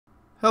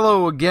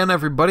Hello again,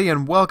 everybody,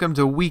 and welcome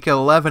to Week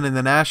 11 in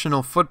the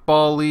National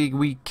Football League.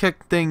 We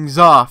kick things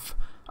off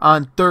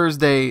on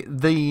Thursday,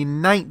 the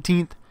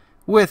 19th,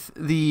 with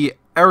the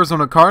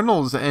Arizona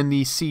Cardinals and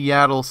the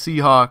Seattle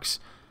Seahawks.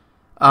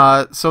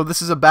 So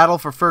this is a battle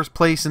for first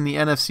place in the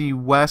NFC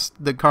West.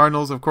 The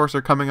Cardinals, of course,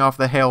 are coming off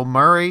the Hail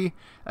Murray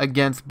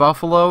against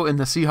Buffalo, and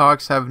the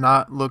Seahawks have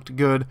not looked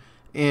good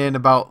in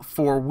about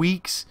 4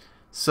 weeks.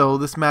 So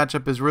this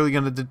matchup is really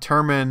going to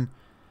determine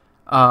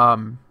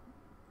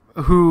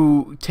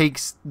who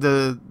takes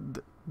the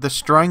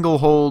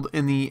stranglehold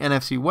in the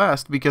NFC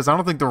West, because I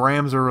don't think the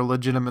Rams are a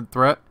legitimate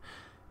threat,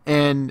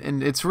 and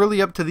it's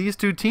really up to these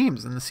two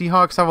teams. And the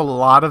Seahawks have a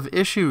lot of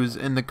issues,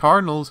 and the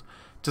Cardinals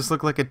just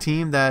look like a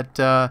team that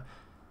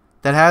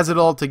has it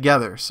all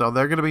together. So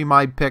they're going to be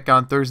my pick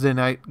on Thursday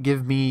night.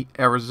 Give me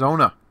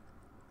Arizona.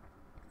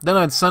 Then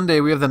on Sunday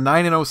we have the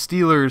 9-0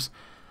 Steelers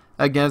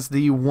against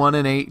the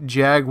 1-8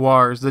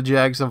 Jaguars. The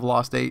Jags have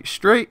lost 8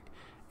 straight,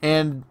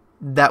 and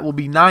that will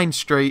be 9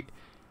 straight.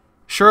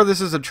 Sure, this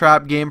is a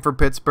trap game for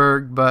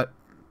Pittsburgh, but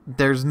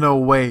there's no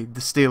way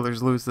the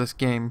Steelers lose this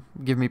game.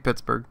 Give me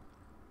Pittsburgh.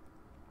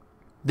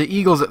 The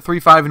Eagles at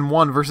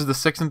 3-5-1 versus the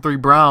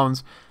 6-3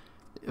 Browns.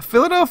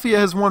 Philadelphia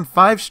has won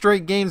 5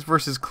 straight games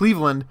versus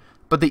Cleveland,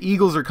 but the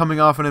Eagles are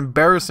coming off an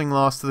embarrassing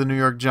loss to the New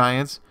York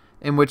Giants,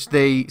 in which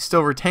they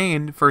still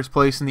retained first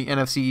place in the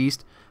NFC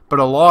East, but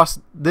a loss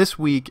this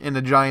week and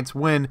a Giants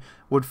win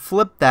would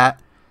flip that.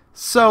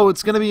 So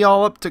it's going to be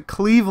all up to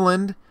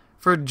Cleveland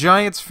for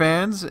Giants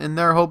fans in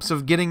their hopes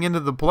of getting into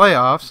the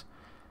playoffs.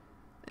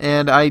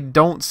 And I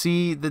don't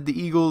see that the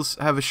Eagles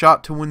have a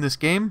shot to win this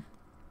game.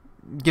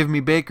 Give me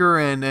Baker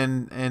and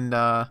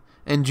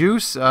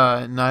Juice.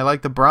 And I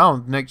like the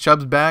Browns. Nick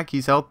Chubb's back.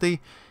 He's healthy.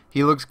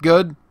 He looks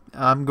good.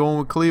 I'm going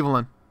with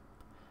Cleveland.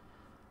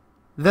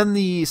 Then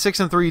the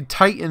 6-3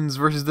 Titans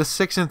versus the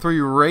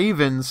 6-3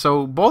 Ravens.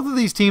 So both of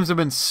these teams have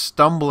been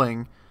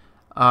stumbling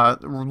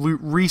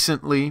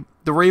recently.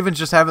 The Ravens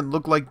just haven't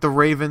looked like the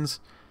Ravens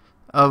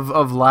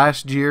of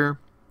last year,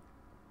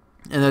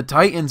 and the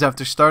Titans,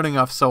 after starting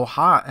off so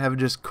hot, have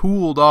just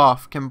cooled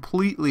off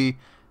completely.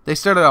 They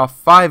started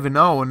off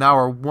 5-0 and now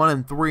are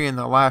 1-3 in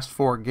their last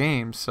 4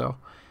 games, so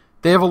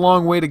they have a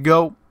long way to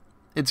go.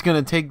 It's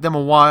going to take them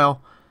a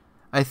while,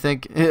 I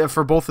think,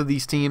 for both of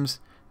these teams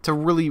to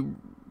really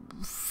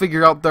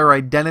figure out their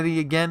identity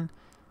again,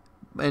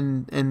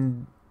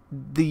 and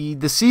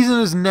the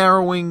season is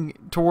narrowing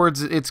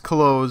towards its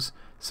close,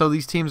 so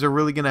these teams are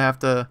really going to have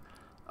to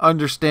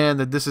understand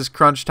that this is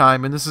crunch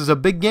time, and this is a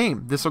big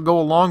game. This will go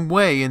a long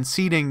way in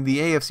seeding the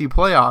AFC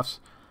playoffs,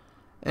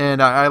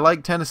 and I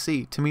like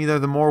Tennessee. To me, they're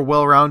the more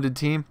well-rounded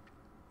team.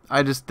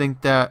 I just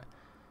think that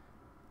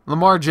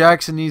Lamar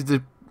Jackson needs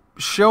to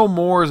show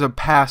more as a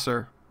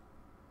passer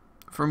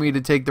for me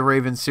to take the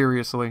Ravens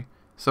seriously.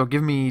 So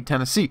give me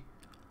Tennessee.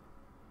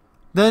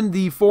 Then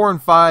the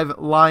 4-5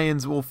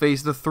 Lions will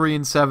face the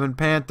 3-7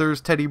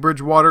 Panthers. Teddy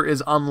Bridgewater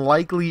is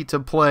unlikely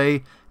to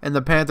play, and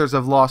the Panthers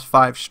have lost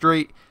 5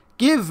 straight.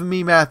 Give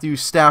me Matthew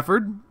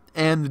Stafford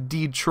and the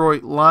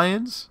Detroit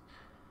Lions.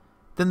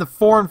 Then the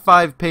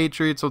 4-5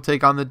 Patriots will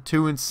take on the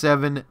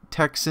 2-7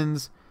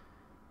 Texans.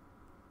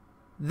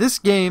 This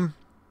game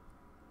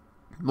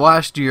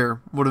last year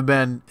would have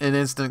been an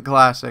instant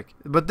classic,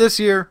 but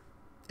this year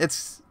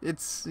it's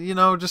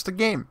just a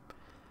game.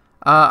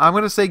 I'm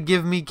going to say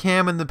give me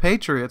Cam and the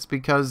Patriots,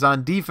 because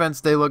on defense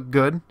they look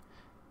good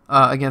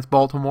against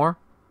Baltimore,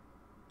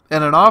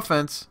 and on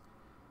offense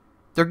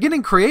they're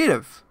getting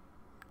creative.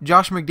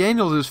 Josh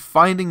McDaniels is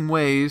finding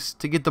ways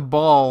to get the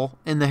ball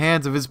in the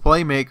hands of his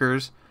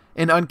playmakers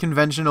in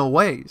unconventional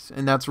ways,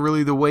 and that's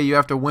really the way you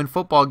have to win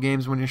football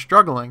games when you're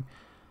struggling.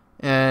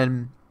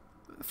 And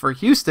for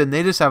Houston,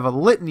 they just have a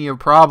litany of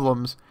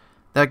problems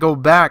that go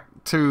back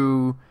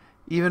to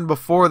even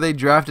before they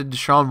drafted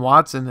Deshaun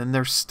Watson, and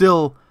they're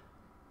still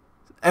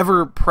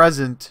ever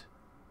present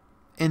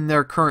in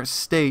their current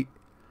state.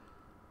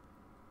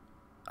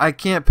 I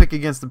can't pick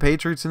against the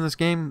Patriots in this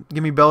game.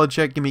 Give me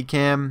Belichick, give me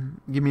Cam,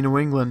 give me New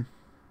England.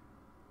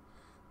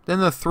 Then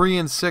the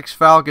 3-6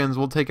 Falcons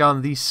will take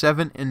on the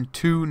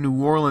 7-2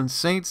 New Orleans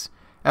Saints.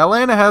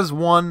 Atlanta has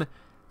won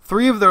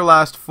 3 of their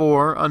last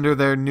 4 under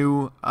their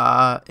new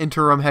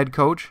interim head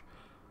coach,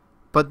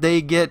 but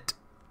they get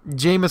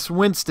Jameis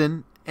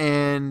Winston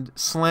and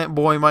slant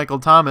boy Michael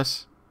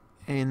Thomas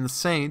in the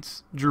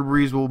Saints. Drew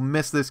Brees will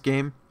miss this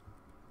game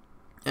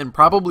and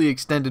probably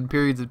extended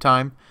periods of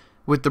time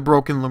with the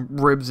broken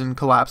ribs and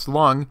collapsed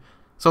lung.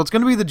 So it's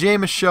going to be the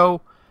Jameis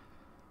show,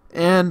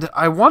 and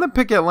I want to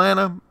pick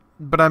Atlanta,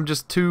 but I'm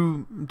just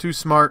too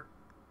smart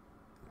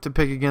to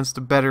pick against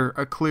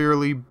a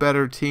clearly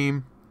better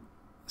team.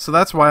 So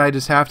that's why I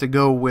just have to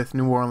go with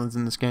New Orleans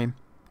in this game.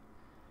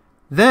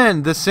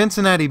 Then the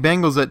Cincinnati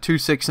Bengals at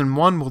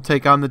 2-6-1 will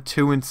take on the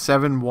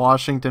 2-7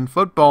 Washington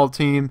football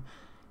team.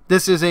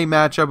 This is a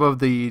matchup of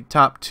the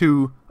top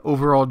 2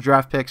 overall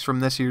draft picks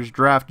from this year's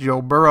draft,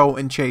 Joe Burrow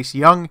and Chase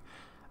Young.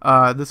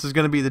 This is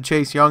going to be the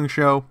Chase Young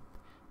show.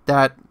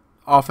 That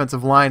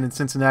offensive line in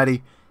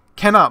Cincinnati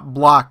cannot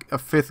block a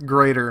 5th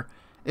grader.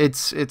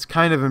 It's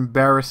kind of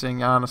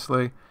embarrassing,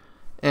 honestly.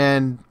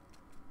 And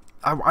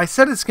I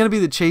said it's going to be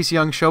the Chase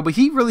Young show, but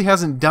he really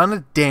hasn't done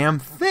a damn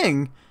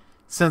thing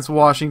since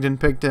Washington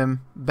picked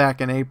him back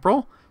in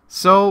April.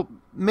 So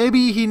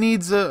maybe he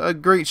needs a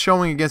great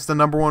showing against the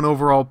 #1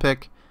 overall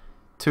pick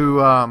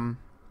to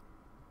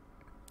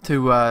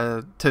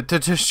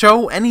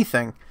show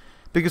anything,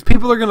 because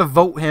people are going to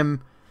vote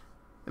him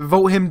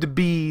to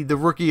be the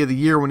Rookie of the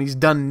Year when he's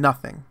done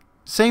nothing.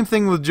 Same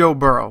thing with Joe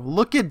Burrow.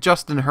 Look at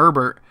Justin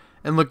Herbert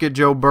and look at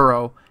Joe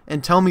Burrow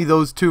and tell me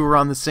those two are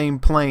on the same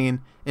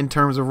plane in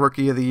terms of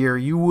Rookie of the Year.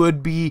 You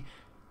would be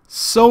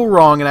so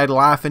wrong, and I'd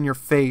laugh in your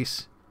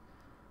face.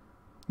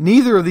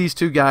 Neither of these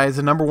two guys,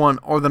 the #1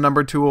 or the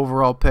 #2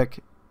 overall pick,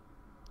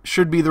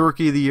 should be the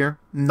Rookie of the Year.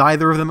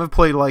 Neither of them have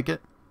played like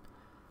it.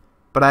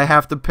 But I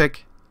have to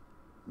pick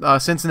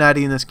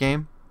Cincinnati in this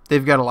game.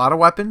 They've got a lot of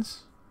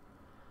weapons.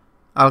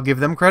 I'll give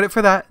them credit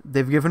for that.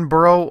 They've given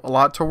Burrow a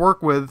lot to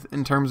work with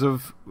in terms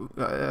of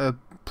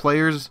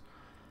players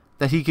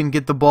that he can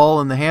get the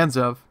ball in the hands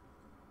of.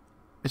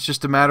 It's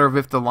just a matter of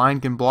if the line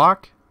can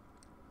block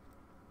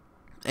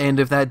and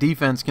if that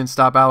defense can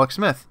stop Alex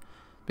Smith.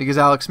 Because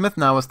Alex Smith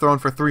now has thrown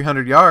for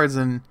 300 yards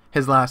in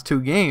his last 2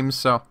 games.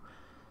 So,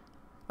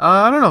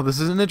 I don't know. This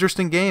is an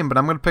interesting game, but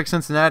I'm going to pick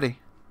Cincinnati.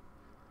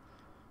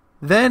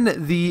 Then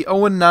the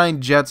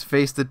 0-9 Jets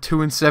face the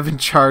 2-7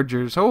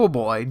 Chargers. Oh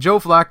boy. Joe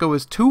Flacco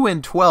is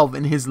 2-12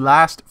 in his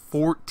last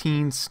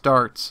 14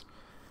 starts.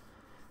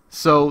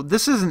 So,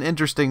 this is an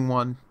interesting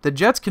one. The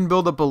Jets can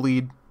build up a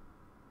lead,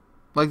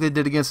 like they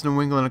did against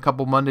New England a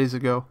couple Mondays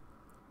ago.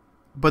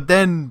 But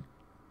then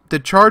the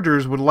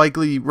Chargers would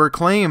likely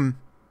reclaim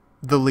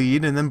the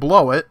lead and then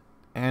blow it.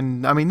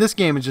 And, I mean, this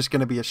game is just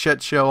going to be a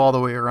shit show all the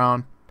way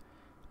around.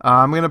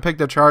 I'm going to pick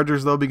the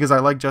Chargers, though, because I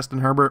like Justin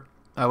Herbert.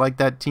 I like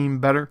that team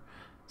better.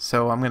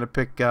 So I'm going to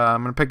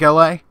pick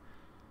LA.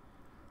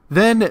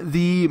 Then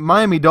the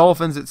Miami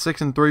Dolphins at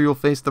 6-3 will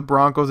face the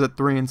Broncos at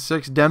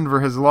 3-6.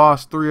 Denver has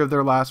lost 3 of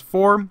their last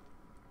 4.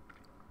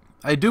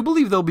 I do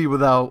believe they'll be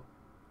without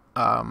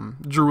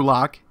Drew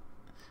Lock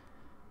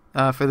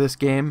for this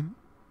game.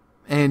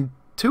 And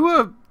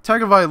Tua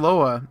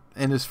Tagovailoa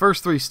in his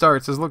first 3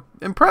 starts has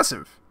looked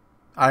impressive.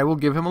 I will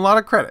give him a lot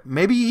of credit.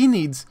 Maybe he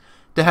needs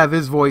to have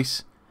his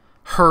voice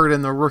heard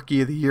in the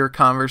Rookie of the Year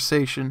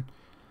conversation.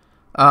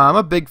 I'm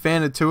a big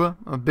fan of Tua.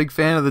 I'm a big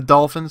fan of the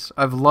Dolphins.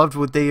 I've loved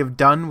what they have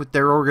done with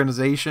their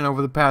organization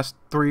over the past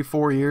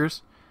 3-4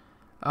 years.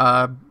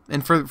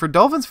 And for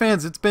Dolphins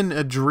fans, it's been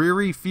a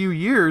dreary few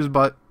years,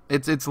 but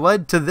it's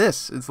led to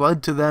this. It's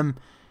led to them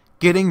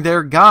getting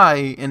their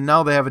guy, and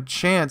now they have a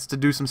chance to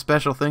do some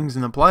special things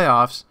in the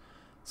playoffs.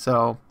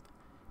 So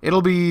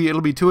it'll be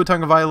Tua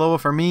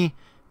Tagovailoa for me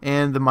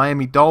and the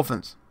Miami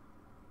Dolphins.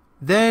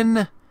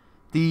 Then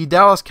the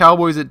Dallas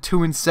Cowboys at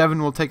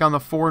 2-7 will take on the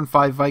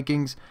 4-5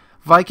 Vikings.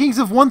 Vikings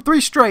have won 3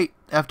 straight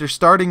after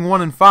starting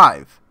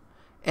 1-5.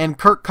 And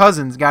Kirk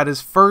Cousins got his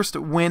first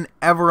win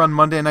ever on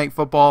Monday Night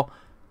Football.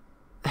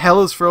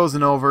 Hell is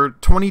frozen over.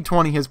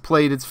 2020 has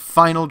played its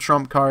final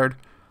trump card.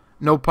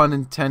 No pun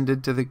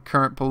intended to the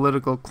current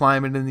political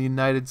climate in the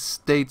United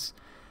States.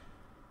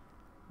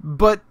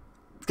 But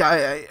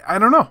I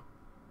don't know.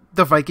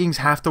 The Vikings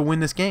have to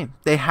win this game.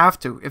 They have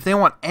to. If they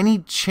want any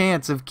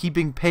chance of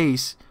keeping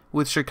pace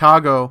with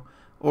Chicago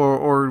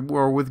or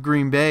with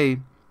Green Bay,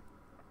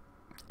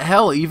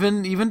 hell,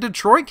 even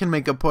Detroit can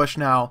make a push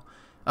now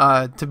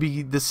to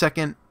be the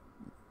second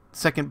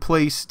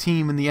place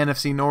team in the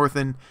NFC North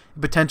and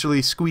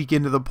potentially squeak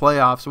into the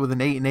playoffs with an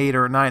 8-8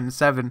 or a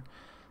 9-7.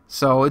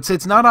 So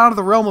it's not out of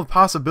the realm of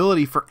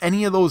possibility for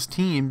any of those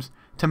teams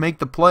to make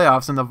the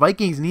playoffs, and the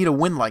Vikings need a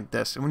win like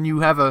this. And when you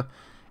have a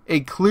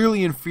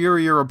clearly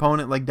inferior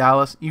opponent like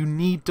Dallas, you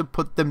need to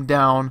put them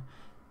down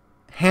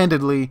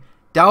handedly.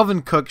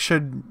 Dalvin Cook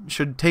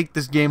should take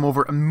this game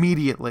over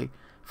immediately.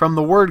 From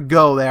the word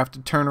go, they have to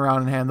turn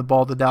around and hand the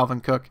ball to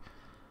Dalvin Cook.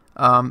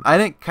 I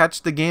didn't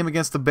catch the game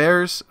against the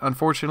Bears,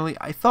 unfortunately.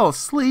 I fell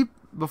asleep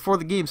before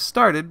the game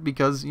started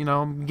because,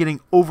 I'm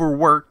getting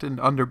overworked and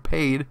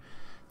underpaid.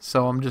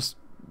 So I'm just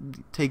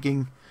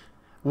taking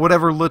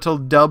whatever little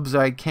dubs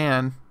I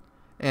can,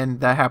 and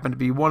that happened to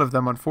be one of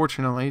them,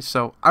 unfortunately.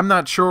 So I'm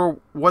not sure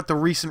what the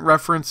recent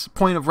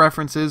point of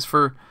reference is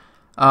for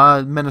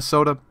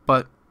Minnesota,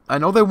 but I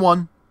know they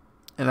won,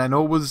 and I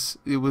know it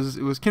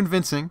was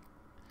convincing.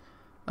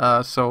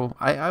 So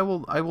I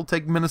will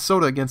take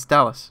Minnesota against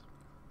Dallas.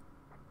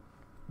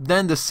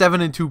 Then the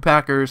 7-2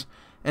 Packers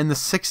and the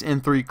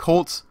 6-3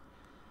 Colts.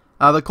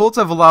 The Colts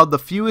have allowed the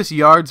fewest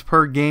yards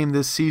per game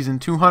this season,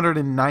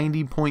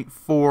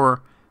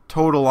 290.4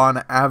 total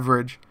on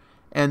average,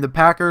 and the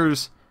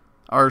Packers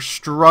are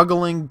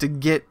struggling to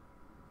get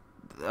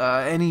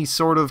any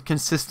sort of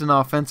consistent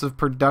offensive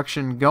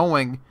production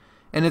going.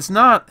 And it's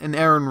not an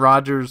Aaron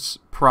Rodgers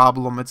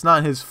problem. It's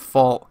not his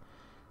fault.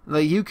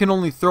 Like, you can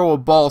only throw a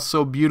ball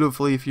so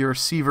beautifully if your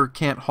receiver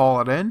can't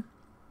haul it in.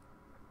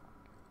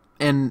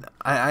 And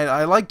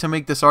I like to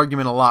make this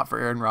argument a lot for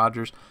Aaron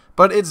Rodgers,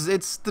 but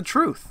it's the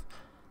truth.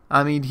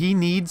 I mean, he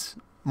needs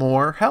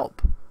more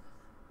help.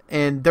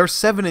 And they're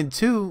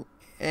 7-2,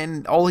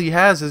 and all he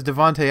has is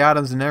Devontae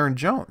Adams and Aaron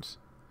Jones.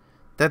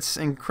 That's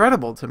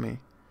incredible to me.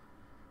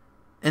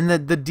 And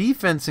the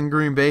defense in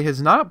Green Bay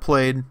has not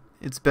played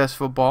its best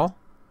football.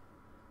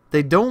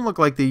 They don't look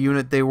like the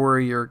unit they were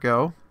a year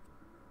ago.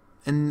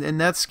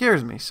 And that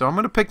scares me. So I'm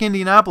going to pick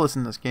Indianapolis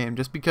in this game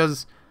just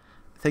because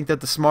I think that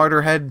the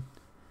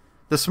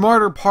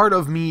smarter part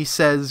of me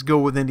says go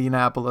with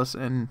Indianapolis,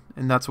 and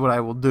that's what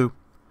I will do.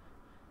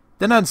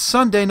 Then on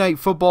Sunday Night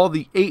Football,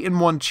 the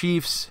 8-1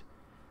 Chiefs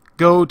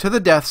go to the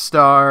Death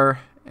Star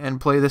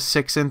and play the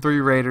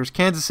 6-3 Raiders.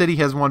 Kansas City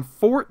has won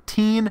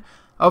 14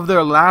 of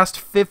their last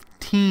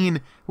 15,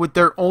 with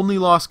their only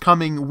loss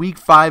coming Week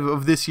 5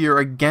 of this year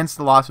against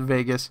Las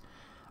Vegas.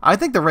 I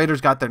think the Raiders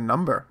got their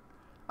number.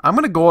 I'm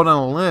going to go out on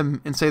a limb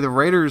and say the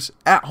Raiders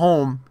at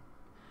home,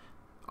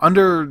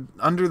 under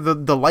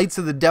the lights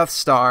of the Death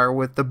Star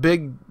with the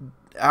big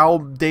Al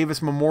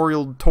Davis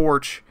Memorial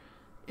torch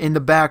in the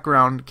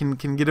background, can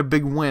get a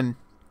big win,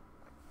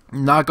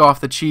 knock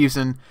off the Chiefs,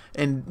 and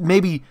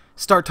maybe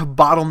start to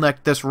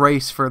bottleneck this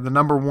race for the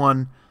number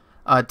 1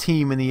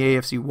 team in the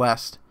AFC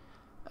West.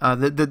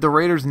 The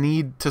Raiders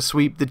need to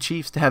sweep the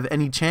Chiefs to have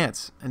any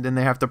chance, and then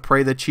they have to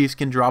pray the Chiefs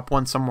can drop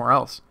one somewhere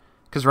else.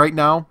 Because right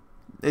now,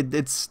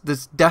 this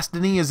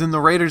destiny is in the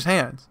Raiders'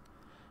 hands,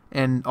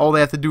 and all they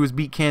have to do is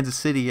beat Kansas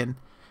City, and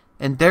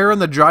they're in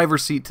the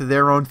driver's seat to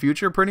their own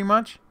future pretty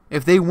much.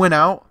 If they win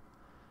out,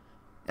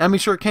 I mean,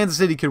 sure, Kansas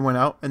City could win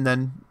out, and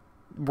then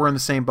we're in the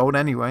same boat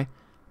anyway.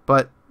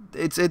 But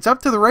it's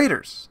up to the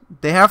Raiders.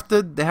 They have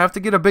to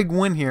get a big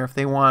win here if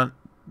they want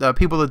the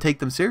people to take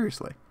them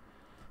seriously.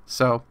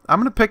 So I'm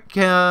gonna pick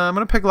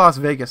Las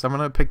Vegas. I'm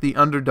gonna pick the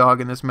underdog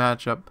in this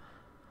matchup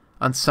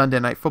on Sunday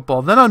Night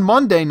Football. Then on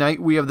Monday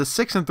night we have the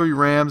 6-3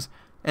 Rams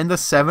and the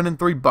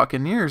 7-3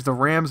 Buccaneers. The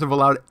Rams have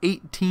allowed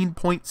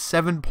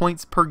 18.7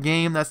 points per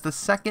game. That's the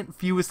second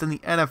fewest in the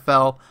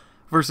NFL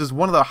versus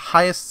one of the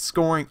highest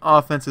scoring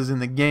offenses in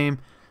the game,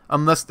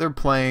 unless they're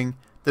playing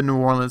the New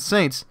Orleans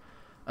Saints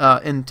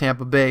in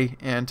Tampa Bay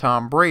and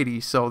Tom Brady.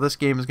 So this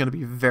game is going to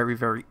be very,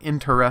 very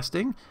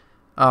interesting.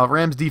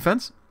 Rams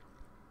defense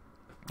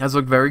has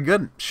looked very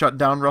good. Shut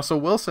down Russell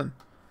Wilson.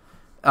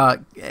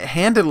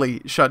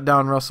 Handedly shut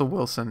down Russell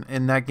Wilson,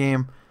 and that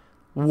game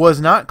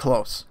was not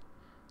close.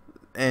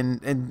 And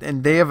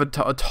they have a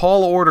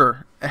tall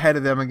order ahead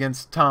of them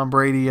against Tom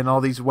Brady and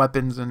all these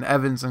weapons, and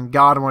Evans and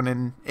Godwin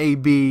and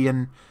AB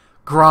and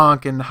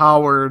Gronk and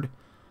Howard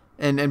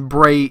and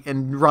Brait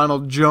and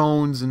Ronald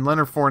Jones and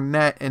Leonard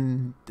Fournette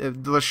and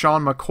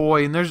LaShawn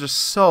McCoy. And there's just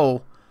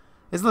so...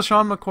 Is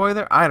LaShawn McCoy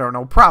there? I don't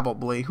know.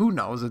 Probably. Who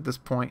knows at this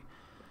point?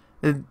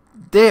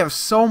 They have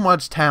so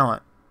much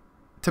talent.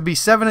 To be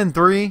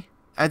 7-3,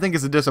 I think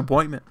is a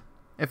disappointment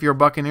if you're a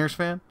Buccaneers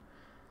fan.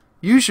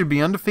 You should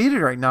be undefeated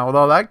right now with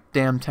all that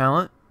damn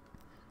talent.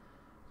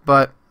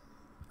 But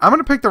I'm going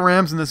to pick the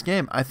Rams in this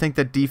game. I think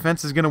that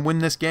defense is going to win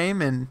this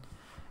game,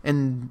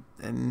 and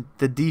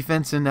the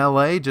defense in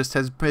LA just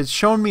has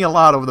shown me a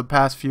lot over the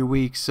past few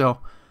weeks. So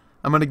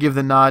I'm going to give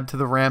the nod to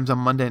the Rams on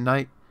Monday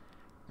night.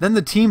 Then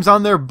the teams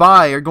on their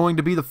bye are going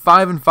to be the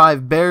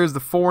 5-5 Bears, the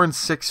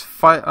 4-6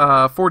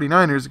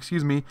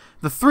 49ers,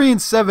 the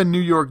 3-7 New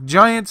York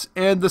Giants,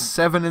 and the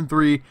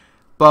 7-3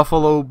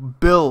 Buffalo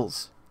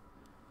Bills.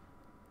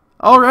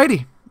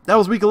 Alrighty, that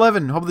was Week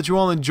 11. Hope that you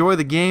all enjoy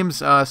the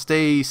games.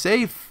 Stay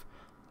safe.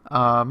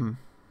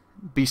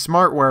 Be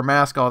smart. Wear a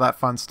mask. All that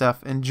fun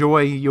stuff. Enjoy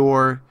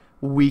your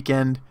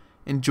weekend.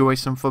 Enjoy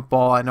some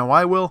football. I know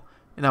I will.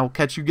 And I will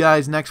catch you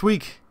guys next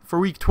week for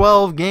Week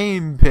 12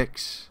 game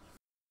picks.